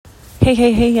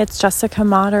Hey, it's Jessica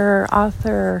Motter,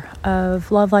 author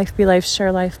of Love Life, Be Life,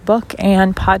 Share Life book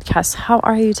and podcast. How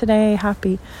are you today?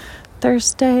 Happy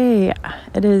Thursday.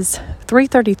 It is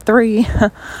 3:33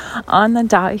 on the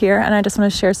dot here, and I just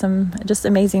want to share some just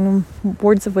amazing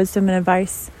words of wisdom and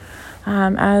advice.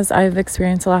 As I've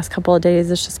experienced the last couple of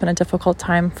days, it's just been a difficult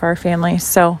time for our family.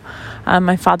 So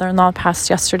my father-in-law passed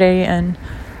yesterday, and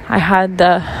I had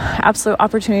the absolute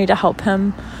opportunity to help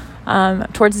him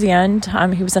towards the end.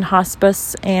 He was in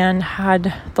hospice and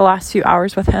had the last few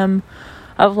hours with him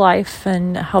of life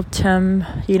and helped him,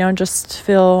 just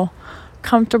feel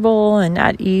comfortable and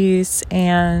at ease,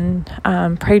 and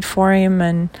prayed for him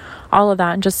and all of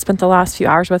that, and just spent the last few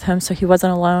hours with him so he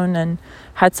wasn't alone and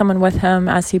had someone with him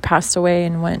as he passed away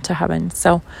and went to heaven.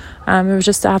 So it was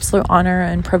just an absolute honor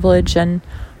and privilege, and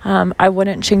I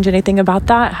wouldn't change anything about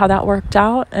that, how that worked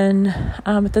out. And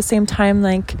at the same time,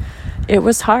 it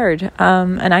was hard.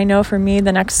 And I know for me,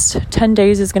 the next 10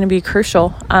 days is going to be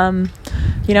crucial.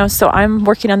 So I'm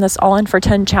working on this All In for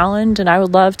 10 challenge, and I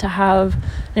would love to have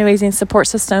an amazing support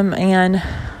system and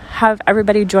have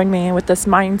everybody join me with this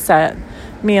mindset,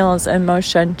 meals, and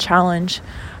motion challenge.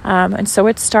 And so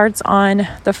it starts on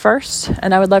the 1st,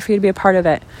 and I would love for you to be a part of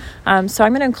it. So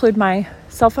I'm going to include my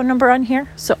cell phone number on here.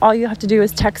 So all you have to do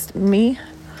is text me,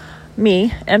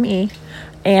 M-E,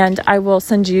 and I will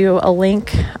send you a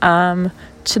link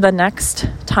to the next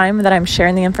time that I'm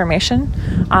sharing the information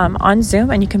on Zoom,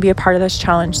 and you can be a part of this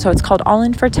challenge. So it's called All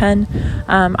In for 10.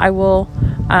 I will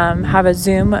have a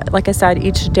Zoom, like I said,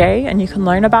 each day, and you can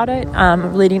learn about it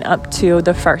leading up to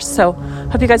the 1st. So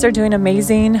hope you guys are doing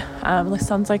amazing. It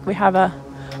sounds like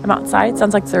I'm outside.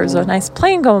 Sounds like there's a nice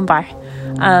plane going by.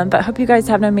 But hope you guys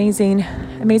have an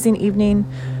amazing evening.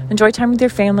 Enjoy time with your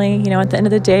family. At the end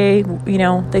of the day,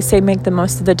 they say make the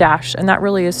most of the dash. And that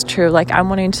really is true. I'm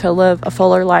wanting to live a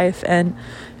fuller life and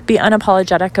be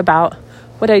unapologetic about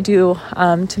what I do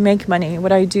to make money,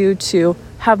 what I do to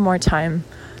have more time.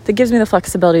 That gives me the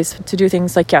flexibilities to do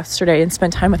things like yesterday and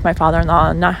spend time with my father-in-law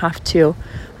and not have to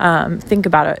think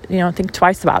about it, think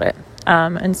twice about it.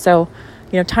 And so,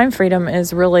 time freedom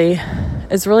is really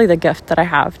the gift that I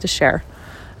have to share,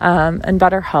 and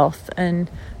better health and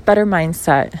better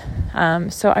mindset.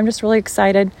 So I'm just really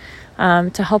excited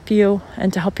to help you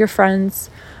and to help your friends.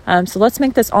 So let's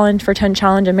make this All In for 10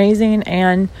 challenge amazing,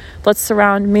 and let's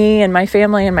surround me and my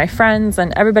family and my friends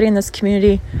and everybody in this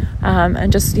community,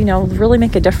 and just, really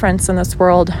make a difference in this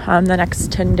world the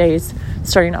next 10 days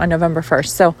starting on November 1st.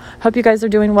 So hope you guys are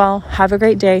doing well. Have a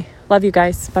great day. Love you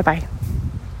guys. Bye-bye.